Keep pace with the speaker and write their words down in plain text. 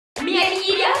Me an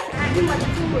idiot? And you a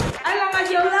fool. As long as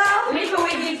you love, Likkle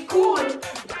Wizzies cool.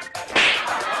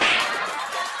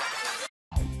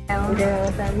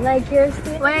 Girls, I'm like your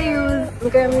skin. Why I use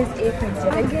girl use apron to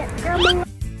get girl.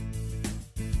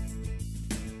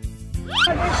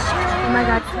 Oh my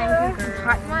god, thank you girl.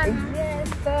 Hot man. Yes,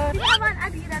 sir. You have an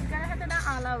Adidas girl, you have to do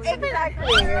all of it.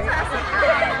 Exactly.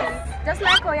 Just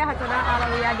like how you have to do all of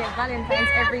it, you get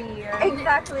Valentine's every year.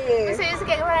 Exactly. So you used to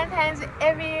get Valentine's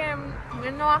every year. You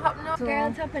know what happened?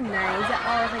 Girls have a nice, you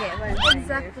always get Valentine's.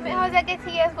 Exactly. But how was I get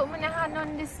years, but when I had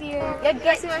none this year. You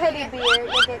get teddy bear,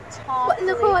 you get chocolate. But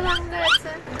look how long that's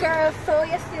girl, so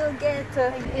you still get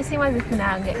you see what we can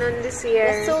now get none this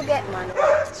year. You still get one.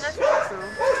 Nothing so.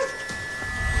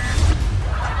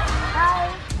 Hi.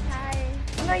 Hi.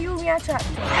 I'm not you me a chat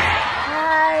to.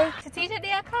 Hi. The teacher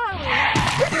they are calling.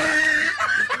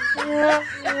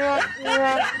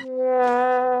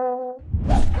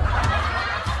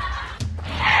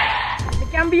 It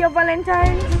can be your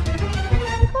Valentine's.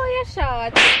 Look how you're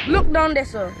short. Look down there,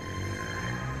 sir.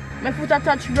 My foot a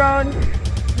touch ground.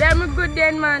 Them a good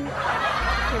then, man.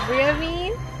 You bring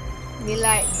me? Me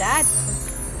like that.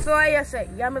 So what you say?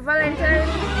 You have my Valentine?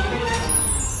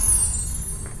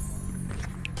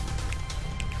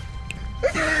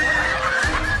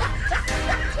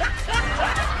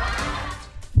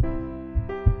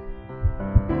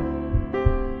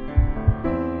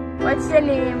 What's your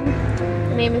name?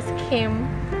 My name is Kim.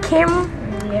 Kim?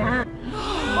 Yeah.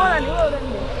 Hold on.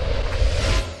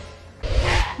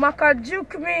 Maka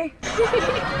juke me.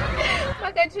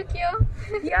 Maka juke you?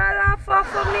 You laugh off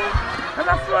for me. And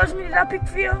the flowers me did I pick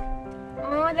for you.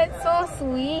 Oh, that's so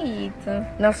sweet.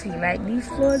 Now see, like these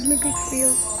flowers me pick for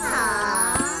you.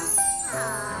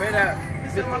 Brother,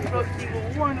 this is my club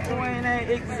team 1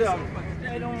 exam.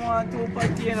 I don't want 2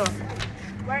 party, you know.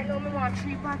 Right now, I want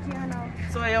 3 patty, you know.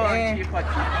 So you want 3 party?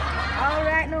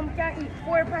 Alright, now I can eat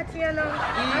 4 patty, you know.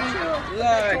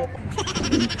 Lord.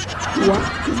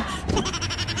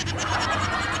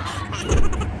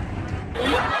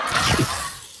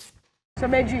 So,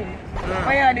 Bedrin,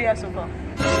 what you do you so far?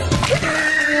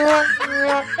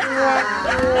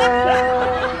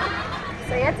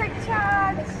 So, you take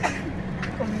charge.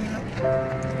 Come here.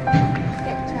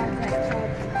 Take charge.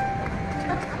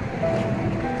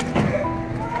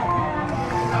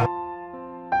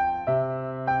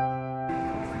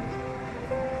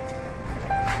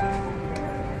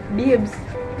 Babes,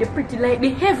 you're pretty like the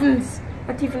heavens.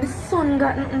 Not even the sun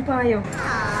got nothing for you.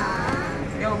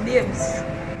 Yo, babes.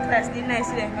 Class did nice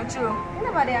today, not true? You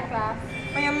never there, class.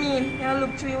 What you mean? You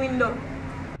look through your window.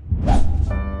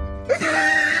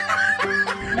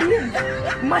 Babes,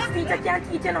 math teacher can't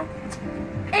teach you now.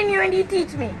 Anyway, when he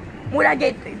teach me, would I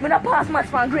pass maths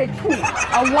from grade 2?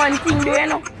 And one thing do you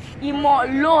know? He more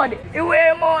load. He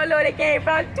way more load. He came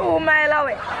from 2 miles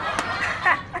away.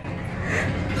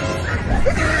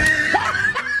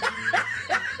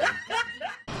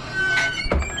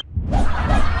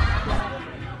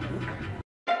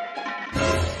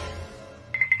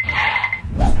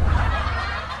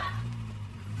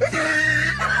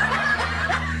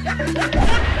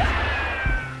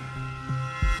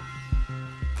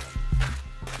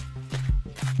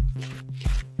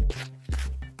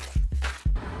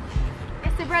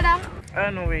 Mr. Brother? I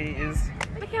don't know where he is.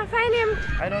 We can't find him.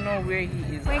 I don't know where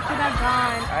he is. Where could have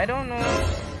gone? I don't know.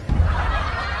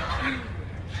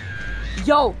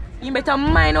 Yo, you better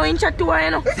mind how in chat to her,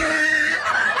 you know.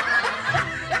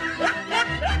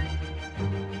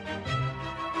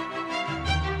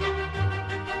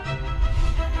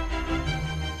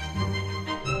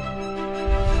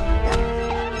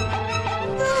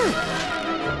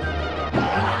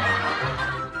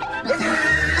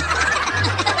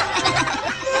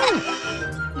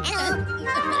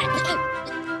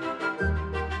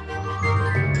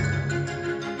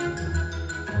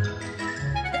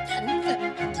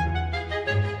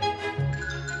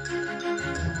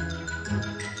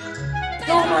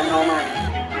 No man.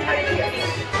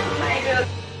 My girl.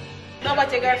 No,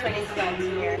 but your girlfriend is not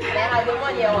here. And I have the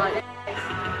money I want.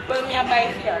 Well, me I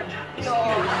buy here. No.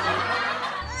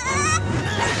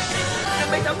 You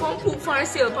better come cook for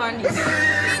sale on this.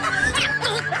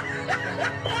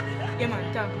 Yeah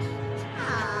man, thanks.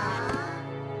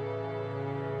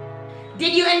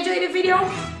 Did you enjoy the video?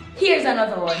 Here's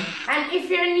another one. And if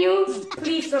you're new,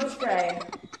 please subscribe.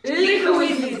 Likkle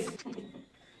Wizzies.